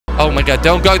Oh my god,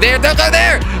 don't go there, don't go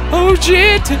there! Oh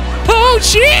shit! Oh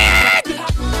shit!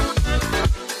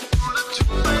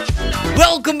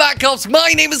 Welcome back, Cops.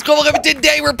 My name is Kwebbelkop, and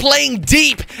today we're playing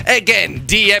Deep again.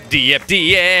 Deep,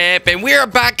 and we're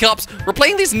back, Cops. We're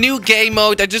playing this new game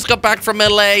mode. I just got back from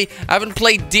LA. I haven't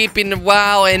played Deep in a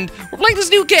while, and we're playing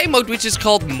this new game mode, which is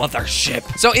called Mothership.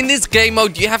 So in this game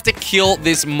mode, you have to kill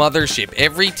this mothership.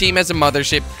 Every team has a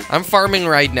mothership. I'm farming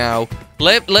right now.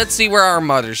 Let's see where our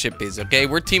mothership is, okay?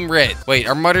 We're Team Red. Wait,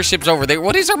 our mothership's over there.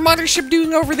 What is our mothership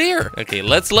doing over there? Okay,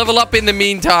 let's level up in the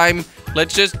meantime.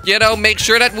 Let's just, you know, make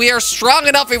sure that we are strong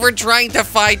enough if we're trying to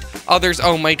fight others.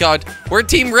 Oh my god. We're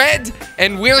Team Red,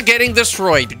 and we're getting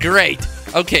destroyed. Great.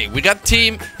 Okay, we got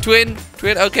Team Twin.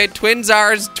 Okay, twins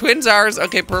ours.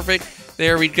 Okay, perfect.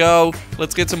 There we go.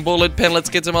 Let's get some bullet pen. Let's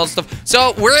get some other stuff.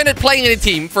 So, we're playing in a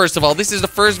team, first of all. This is the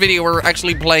first video we're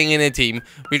actually playing in a team.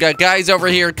 We got guys over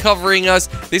here covering us.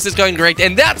 This is going great.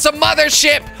 And that's a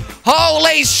mothership!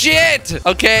 Holy shit!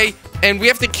 Okay, and we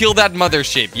have to kill that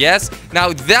mothership, yes?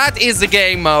 Now, that is the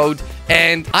game mode.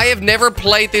 And I have never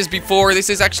played this before. This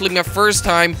is actually my first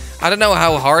time. I don't know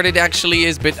how hard it actually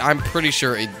is, but I'm pretty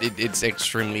sure it's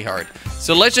extremely hard.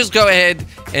 So let's just go ahead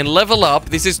and level up.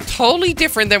 This is totally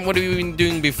different than what we've been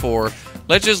doing before.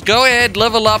 Let's just go ahead,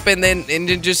 level up, and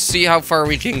then just see how far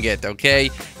we can get, okay?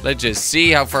 Let's just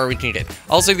see how far we can get.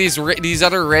 Also, these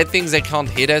other red things, they can't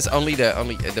hit us. Only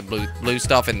the blue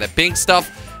stuff and the pink stuff.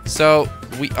 So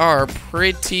we are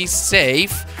pretty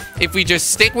safe if we just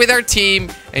stick with our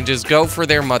team and just go for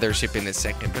their mothership in a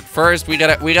second. But first, we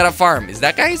gotta farm. Is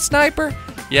that guy a sniper?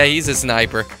 Yeah, he's a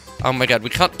sniper. Oh my god,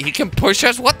 he can push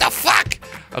us? What the fuck?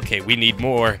 Okay, we need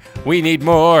more. We need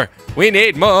more. We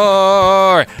need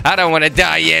more. I don't want to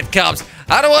die yet, Cops.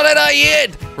 I don't want to die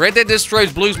yet. Red Dead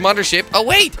destroys Blue's mothership. Oh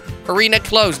wait, arena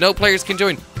closed. No players can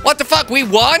join. What the fuck? We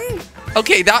won?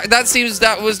 Okay, that seems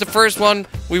that was the first one.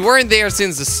 We weren't there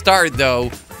since the start though.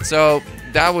 So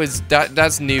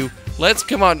that's new. Let's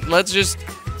just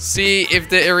see if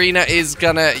the arena is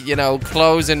gonna, you know,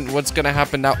 close and what's gonna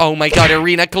happen now. Oh my god,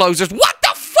 arena closes. What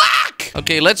the fuck?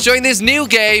 Okay, let's join this new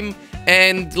game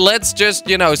and let's just,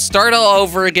 you know, start all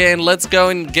over again. Let's go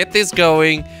and get this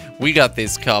going. We got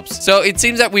this, Cops. So it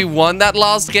seems that we won that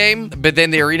last game, but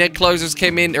then the arena closers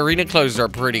came in. Arena closers are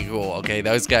pretty cool, okay?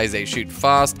 Those guys, they shoot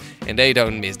fast and they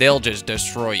don't miss. They'll just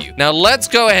destroy you. Now let's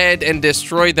go ahead and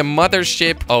destroy the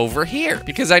mothership over here,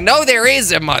 because I know there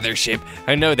is a mothership.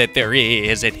 I know that there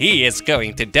is, and he is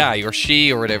going to die, or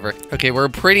she, or whatever. Okay, we're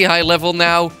a pretty high level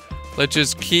now. Let's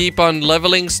just keep on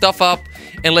leveling stuff up,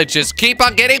 and let's just keep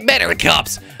on getting better,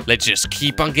 Cops. Let's just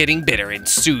keep on getting better, and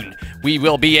soon we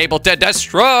will be able to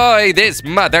destroy this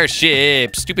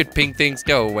mothership. Stupid pink things,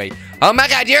 go away. Oh my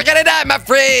god, you're gonna die, my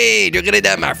friend. You're gonna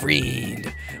die, my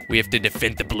friend. We have to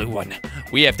defend the blue one.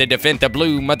 We have to defend the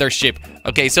blue mothership.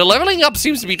 Okay, so leveling up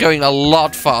seems to be going a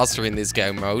lot faster in this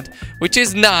game mode, which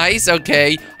is nice,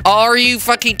 okay. Are you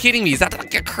fucking kidding me? Is that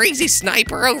like a crazy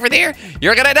sniper over there?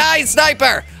 You're gonna die,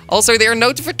 sniper! Also, there are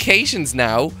notifications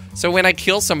now, so when I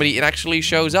kill somebody, it actually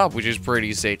shows up, which is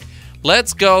pretty sick.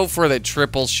 Let's go for the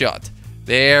triple shot.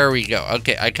 There we go.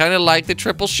 Okay, I kind of like the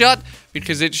triple shot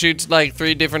because it shoots like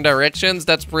 3 different directions.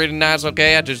 That's pretty nice,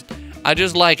 okay? I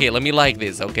just like it. Let me like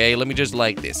this, okay? Let me just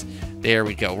like this. There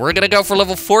we go. We're gonna go for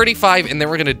level 45, and then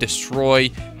we're gonna destroy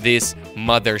this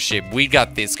mothership. We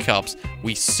got this, Cops.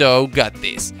 We so got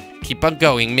this. Keep on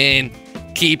going, man.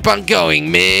 Keep on going,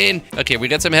 man. Okay, we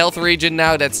got some health regen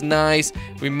now. That's nice.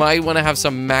 We might want to have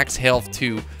some max health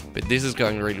too, but this is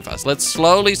going really fast. Let's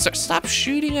slowly stop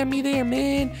shooting at me there,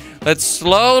 man. Let's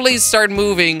slowly start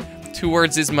moving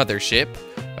towards this mothership.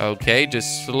 Okay,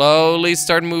 just slowly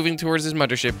start moving towards this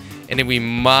mothership, and then we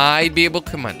might be able...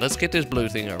 Come on, let's get this blue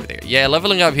thing over there. Yeah,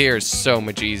 leveling up here is so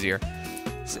much easier.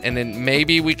 And then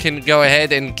maybe we can go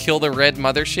ahead and kill the red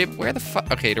mothership. Where the fuck?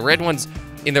 Okay, the red one's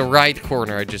in the right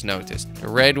corner, I just noticed. The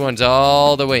red one's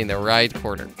all the way in the right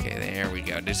corner. Okay, there we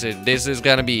go. This is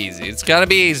gonna be easy. It's gonna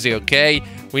be easy, okay?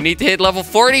 We need to hit level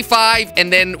 45,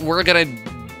 and then we're gonna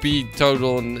be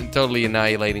totally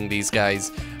annihilating these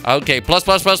guys. Okay, plus,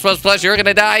 you're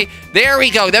gonna die. There we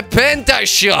go, the penta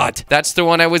shot. That's the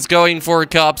one I was going for,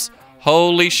 Cops.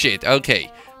 Holy shit.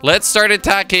 Okay, let's start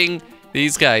attacking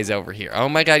these guys over here. Oh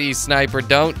my god, you sniper.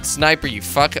 Don't sniper, you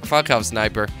fuck off,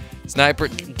 sniper. Sniper,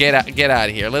 get out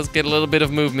of here. Let's get a little bit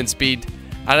of movement speed.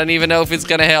 I don't even know if it's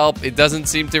gonna help. It doesn't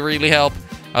seem to really help.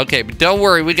 Okay, but don't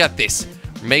worry, we got this.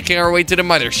 We're making our way to the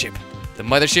mothership. The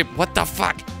mothership, what the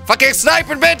fuck? Fucking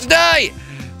sniper bitch, die!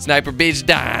 Sniper bitch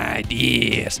died,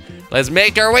 yes. Let's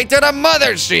make our way to the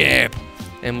mothership.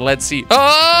 And let's see.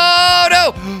 Oh,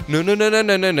 no! No.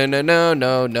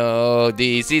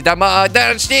 This is the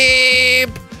mothership.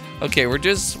 Okay, we're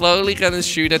just slowly gonna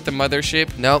shoot at the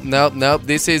mothership. Nope, nope, nope.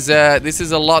 This is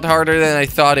a lot harder than I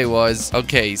thought it was.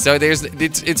 Okay, so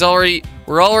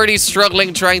we're already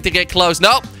struggling trying to get close.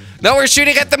 Nope, no, we're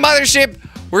shooting at the mothership.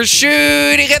 We're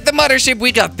shooting at the mothership.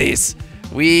 We got this.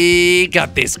 We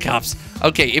got this, cops.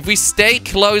 Okay, if we stay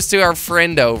close to our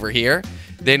friend over here,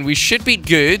 then we should be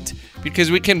good.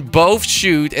 Because we can both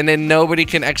shoot and then nobody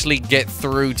can actually get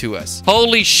through to us.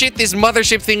 Holy shit, this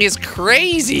mothership thing is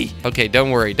crazy. Okay, don't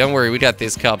worry. Don't worry. We got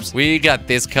this, cops. We got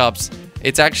this, cops.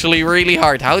 It's actually really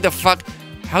hard. How the fuck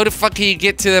can you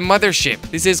get to the mothership?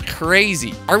 This is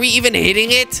crazy. Are we even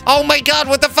hitting it? Oh my god,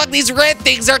 what the fuck? These red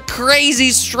things are crazy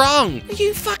strong. Are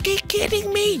you fucking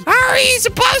kidding me? How are you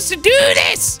supposed to do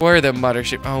this? Where the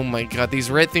mothership? Oh my god, these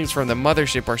red things from the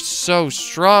mothership are so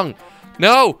strong.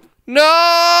 No!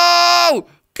 No!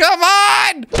 Come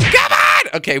on! Come on!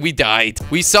 Okay, we died.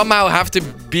 We somehow have to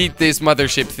beat this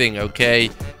mothership thing,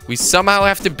 okay? We somehow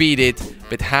have to beat it,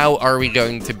 but how are we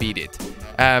going to beat it?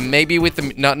 Maybe with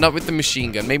the... Not with the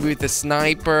machine gun. Maybe with the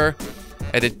sniper.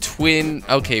 At a twin.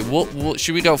 Okay,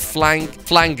 should we go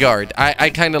flank guard? I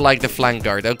kind of like the flank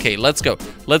guard. Okay, let's go.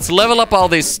 Let's level up all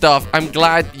this stuff. I'm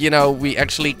glad, you know, we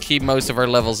actually keep most of our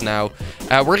levels now.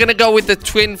 We're gonna go with the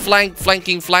twin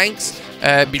flanking flanks.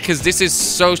 Because this is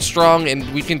so strong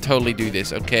and we can totally do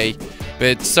this, okay?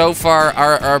 But so far,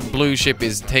 our blue ship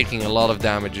is taking a lot of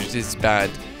damage. This is bad.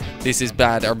 This is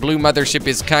bad. Our blue mothership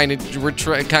is we're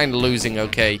kind of losing,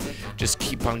 okay? Just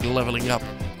keep on leveling up.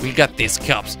 We got this,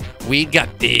 cops. We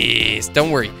got this.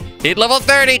 Don't worry. Hit level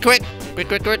 30, quick. Quick,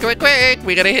 quick, quick, quick, quick.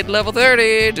 We gotta hit level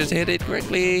 30. Just hit it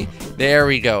quickly. There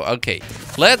we go. Okay.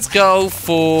 Let's go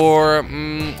for,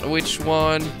 which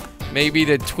one? Maybe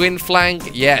the twin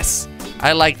flank? Yes.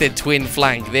 I like the twin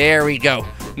flank. There we go.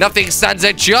 Nothing stands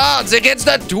a chance against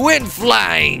the twin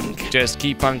flank. Just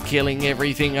keep on killing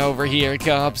everything over here,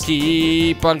 cops.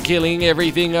 Keep on killing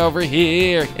everything over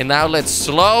here. And now let's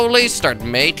slowly start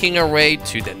making our way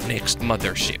to the next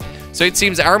mothership. So it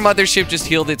seems our mothership just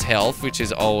healed its health, which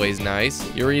is always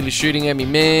nice. You're really shooting at me,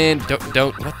 man.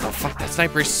 Don't. What the fuck? That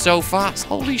sniper is so fast.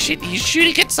 Holy shit, he's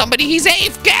shooting at somebody. He's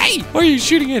AFK. Why are you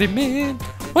shooting at him, man?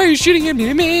 Why are you shooting at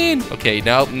me, man? Okay,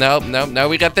 nope.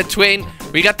 We got the twin.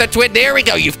 We got the twin. There we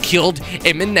go. You've killed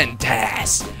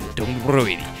Eminentas. Don't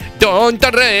worry. Don't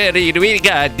worry. We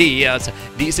got this.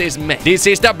 This is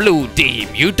the blue team.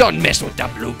 You don't mess with the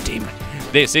blue team.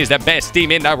 This is the best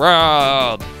team in the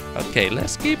world. Okay,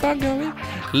 let's keep on going.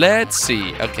 Let's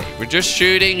see. Okay, we're just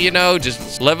shooting, you know,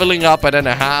 just leveling up. I don't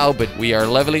know how, but we are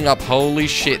leveling up. Holy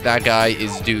shit, that guy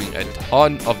is doing a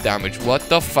ton of damage. What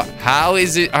the fuck? How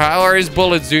are his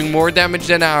bullets doing more damage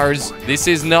than ours? This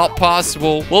is not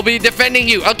possible. We'll be defending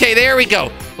you. Okay, there we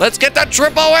go. Let's get the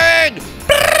triple wing.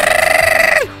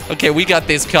 Okay, we got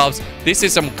this, cops. This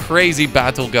is some crazy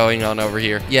battle going on over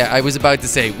here. Yeah, I was about to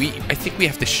say, I think we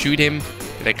have to shoot him.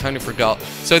 But I kind of forgot.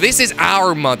 So this is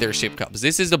our mothership, cops.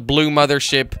 This is the blue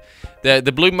mothership. The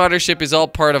blue mothership is all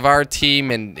part of our team,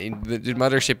 and the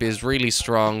mothership is really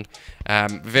strong.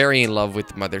 Very in love with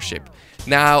the mothership.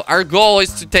 Now, our goal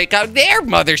is to take out their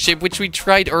mothership, which we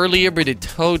tried earlier, but it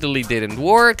totally didn't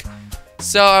work.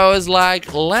 So I was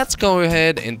like, let's go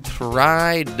ahead and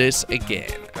try this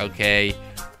again, okay?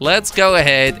 Let's go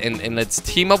ahead and let's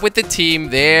team up with the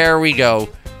team. There we go.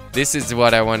 This is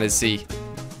what I want to see.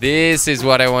 This is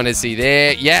what I want to see.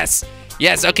 There, yes,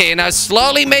 yes. Okay, and now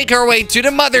slowly make our way to the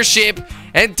mothership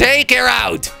and take her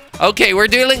out. Okay, we're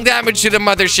dealing damage to the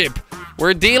mothership.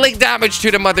 We're dealing damage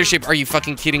to the mothership. Are you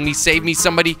fucking kidding me? Save me,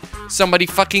 somebody. Somebody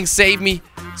fucking save me.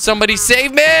 Somebody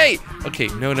save me. Okay,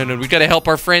 no. We gotta help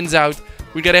our friends out.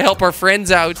 We gotta help our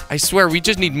friends out. I swear, we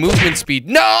just need movement speed.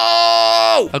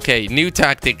 No! Okay, new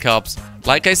tactic, cops.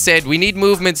 Like I said, we need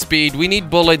movement speed. We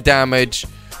need bullet damage.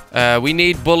 We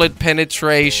need bullet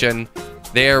penetration.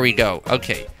 There we go.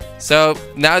 Okay. So,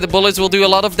 now the bullets will do a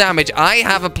lot of damage. I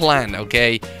have a plan,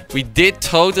 okay? We did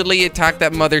totally attack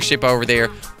that mothership over there,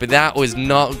 but that was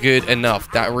not good enough.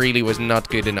 That really was not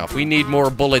good enough. We need more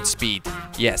bullet speed.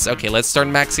 Yes, okay, let's start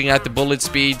maxing out the bullet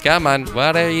speed. Come on.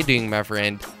 What are you doing, my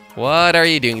friend? What are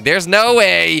you doing? There's no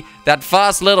way that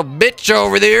fast little bitch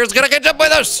over there is gonna catch up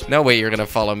with us. No way you're gonna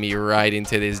follow me right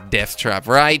into this death trap,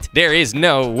 right? There is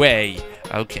no way.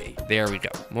 Okay, there we go.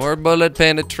 More bullet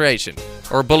penetration.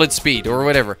 Or bullet speed, or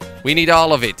whatever. We need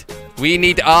all of it. We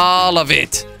need all of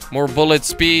it. More bullet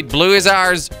speed. Blue is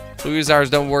ours. Blue is ours,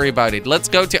 don't worry about it. Let's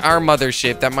go to our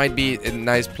mothership. That might be a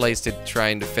nice place to try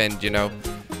and defend, you know.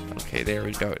 Okay, there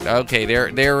we go. Okay, there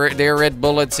are red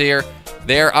bullets here.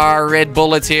 There are red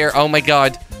bullets here. Oh my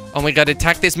god. Oh my god,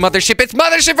 attack this mothership. It's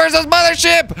mothership versus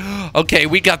mothership. Okay,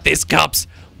 we got this, cops.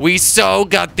 We so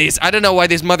got this. I don't know why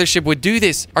this mothership would do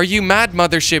this. Are you mad,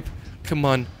 mothership? Come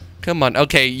on. Come on.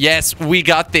 Okay, yes, we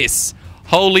got this.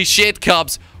 Holy shit,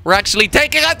 Cubs. We're actually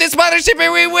taking out this mothership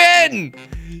and we win!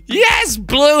 Yes!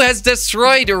 Blue has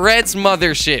destroyed Red's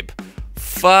mothership.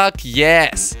 Fuck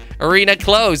yes. Arena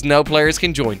closed. No players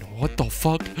can join. What the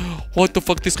fuck? What the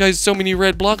fuck? This guy has so many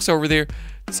red blocks over there.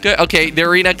 This guy... Okay, the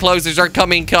arena closers are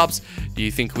coming, Cubs. Do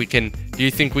you think we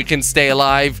can stay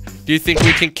alive? Do you think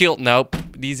we can kill... Nope.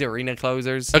 These arena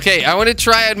closers. Okay, I want to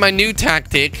try out my new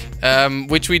tactic,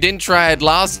 which we didn't try at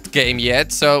last game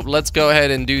yet. So let's go ahead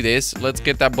and do this. Let's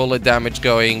get that bullet damage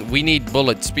going. We need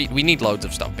bullet speed. We need loads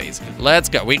of stuff, basically. Let's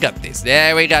go. We got this.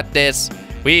 Yeah, we got this.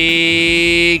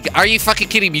 Are you fucking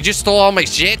kidding me? You just stole all my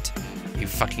shit? You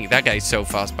fucking... That guy's so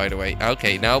fast, by the way.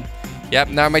 Okay, no. Yep,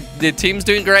 now the team's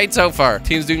doing great so far.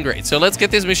 Team's doing great. So let's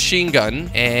get this machine gun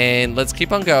and let's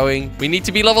keep on going. We need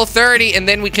to be level 30 and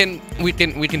then we can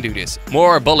do this.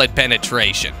 More bullet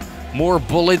penetration. More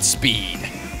bullet speed.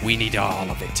 We need all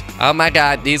of it. Oh my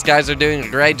god, these guys are doing a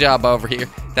great job over here.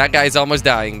 That guy's almost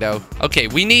dying though. Okay,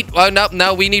 we need... Oh,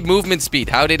 no, we need movement speed.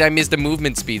 How did I miss the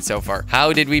movement speed so far?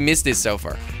 How did we miss this so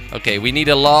far? Okay, we need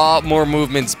a lot more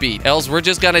movement speed. Else we're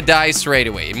just gonna die straight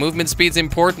away. Movement speed's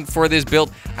important for this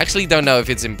build. Actually, don't know if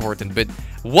it's important, but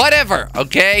whatever,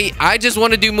 okay? I just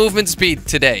want to do movement speed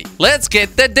today. Let's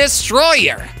get the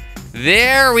destroyer.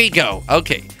 There we go.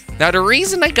 Okay. Now, the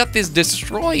reason I got this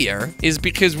destroyer is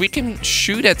because we can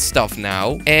shoot at stuff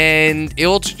now, and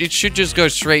it should just go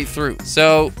straight through.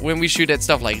 So, when we shoot at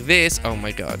stuff like this... Oh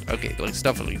my god. Okay, like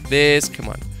stuff like this. Come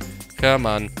on. Come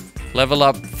on. Level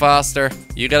up faster.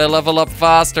 You gotta level up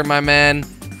faster, my man.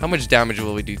 How much damage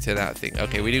will we do to that thing?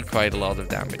 Okay, we do quite a lot of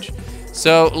damage.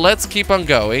 So, let's keep on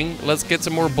going. Let's get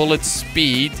some more bullet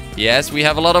speed. Yes, we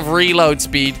have a lot of reload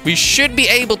speed. We should be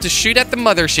able to shoot at the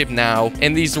mothership now.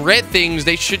 And these red things,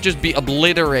 they should just be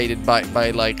obliterated by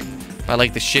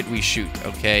the shit we shoot,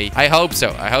 okay? I hope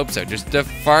so. I hope so. Just the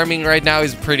farming right now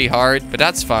is pretty hard, but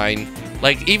that's fine.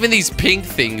 Like, even these pink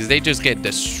things, they just get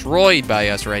destroyed by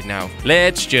us right now.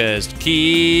 Let's just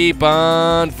keep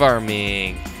on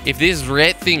farming. If this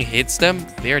red thing hits them,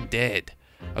 they're dead.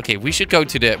 Okay, we should go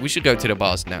to the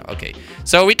boss now. Okay.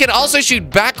 So we can also shoot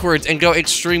backwards and go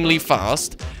extremely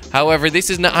fast. However, this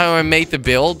is not how I made the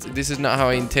build. This is not how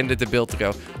I intended the build to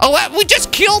go. Oh, what? We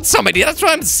just killed somebody. That's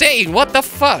what I'm saying. What the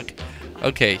fuck?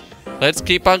 Okay. Let's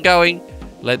keep on going.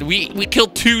 We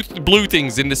killed two blue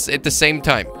things at the same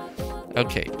time.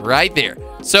 Okay, right there.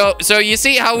 So you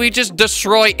see how we just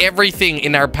destroy everything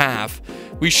in our path.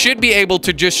 We should be able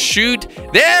to just shoot.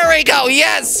 There we go.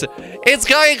 Yes, it's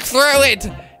going through it.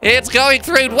 It's going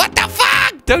through it. What the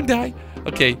fuck? Don't die.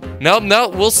 Okay. No.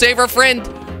 We'll save our friend.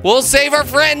 We'll save our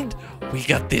friend. We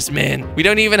got this, man. We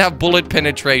don't even have bullet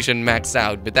penetration maxed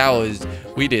out, but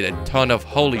we did a ton of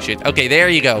holy shit. Okay, there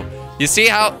you go. You see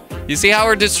how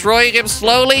we're destroying him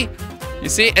slowly? You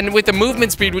see, and with the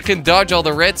movement speed, we can dodge all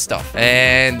the red stuff.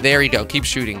 And there you go. Keep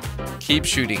shooting. Keep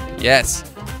shooting. Yes.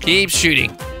 Keep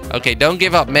shooting. Okay, don't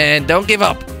give up, man. Don't give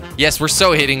up. Yes, we're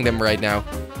so hitting them right now.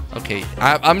 Okay,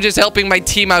 I'm just helping my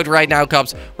team out right now,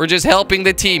 Cops. We're just helping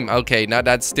the team. Okay, now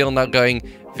that's still not going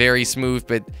very smooth,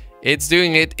 but it's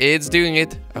doing it. It's doing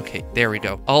it. Okay, there we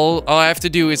go. All I have to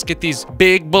do is get these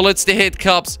big bullets to hit,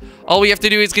 Cops. All we have to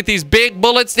do is get these big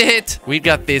bullets to hit. We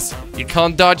got this. You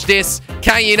can't dodge this.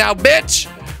 Can you now, bitch?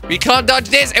 We can't dodge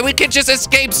this, and we can just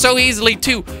escape so easily,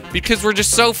 too, because we're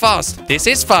just so fast. This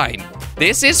is fine.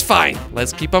 This is fine.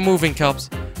 Let's keep on moving, Cops.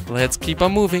 Let's keep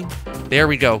on moving. There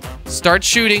we go. Start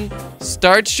shooting.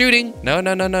 Start shooting. No.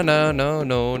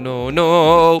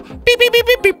 Beep, beep, beep,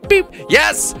 beep, beep, beep.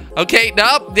 Yes. Okay,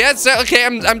 no. Yes, okay.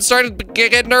 I'm starting to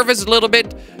get nervous a little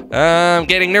bit. I'm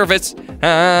getting nervous.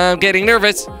 I'm getting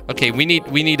nervous. Okay, we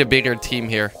need a bigger team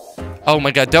here. Oh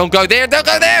my god, don't go there. Don't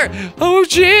go there. Oh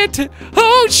shit.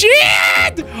 Oh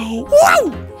shit.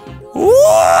 Whoa.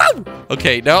 Whoa.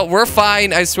 Okay, no, we're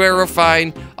fine. I swear we're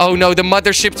fine. Oh no, the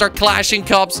motherships are clashing,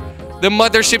 Cops. The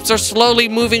motherships are slowly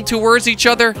moving towards each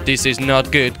other. This is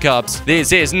not good, Cops.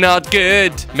 This is not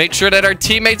good. Make sure that our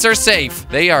teammates are safe.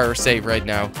 They are safe right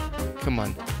now. Come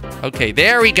on. Okay,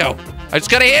 there we go. I just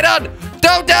gotta hit on.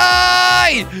 Don't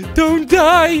die! Don't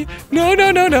die!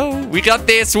 No. We got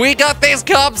this. We got this,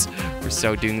 Cops. We're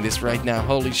so doing this right now.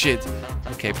 Holy shit.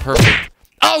 Okay, perfect.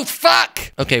 Oh,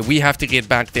 fuck! Okay, we have to get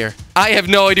back there. I have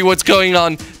no idea what's going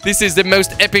on. This is the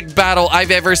most epic battle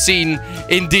I've ever seen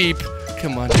in Deep.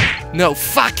 Come on. No,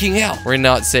 fucking hell. We're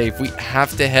not safe. We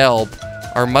have to help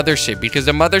our mothership because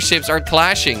the motherships are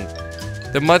clashing.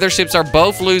 The motherships are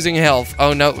both losing health.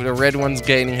 Oh, no. The red one's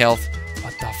gaining health.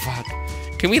 What the fuck?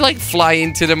 Can we, like, fly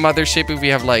into the mothership if we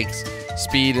have, like,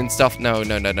 speed and stuff. No.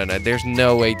 There's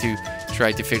no way to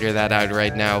try to figure that out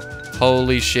right now.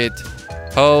 Holy shit.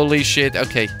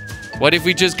 Okay. What if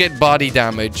we just get body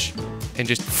damage and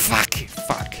just fuck.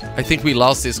 I think we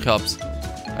lost this, Cubs.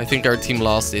 I think our team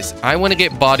lost this. I want to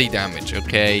get body damage,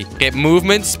 okay? Get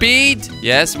movement speed.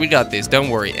 Yes, we got this. Don't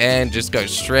worry. And just go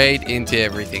straight into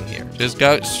everything here. Just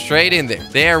go straight in there.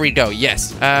 There we go.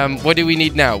 Yes. What do we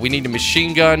need now? We need a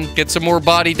machine gun. Get some more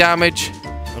body damage.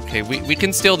 Okay, we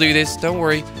can still do this. Don't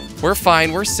worry. We're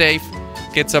fine. We're safe.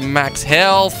 Get some max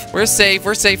health. We're safe.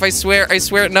 I swear.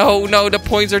 No. The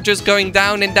points are just going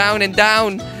down and down and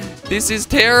down. This is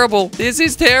terrible.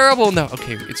 No.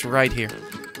 Okay, it's right here.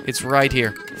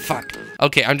 Fuck.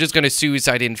 Okay, I'm just gonna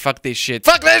suicide and fuck this shit.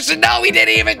 Fuck this shit. No, we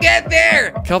didn't even get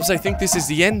there. Cubs, I think this is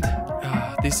the end.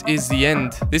 This is the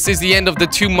end. This is the end of the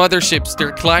two motherships.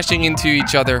 They're clashing into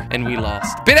each other, and we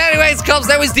lost. But anyways, Cubs,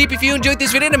 that was deep. If you enjoyed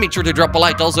this video, make sure to drop a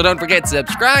like. Also, don't forget to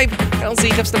subscribe. And I'll see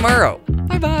you Cubs tomorrow.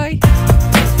 Bye-bye.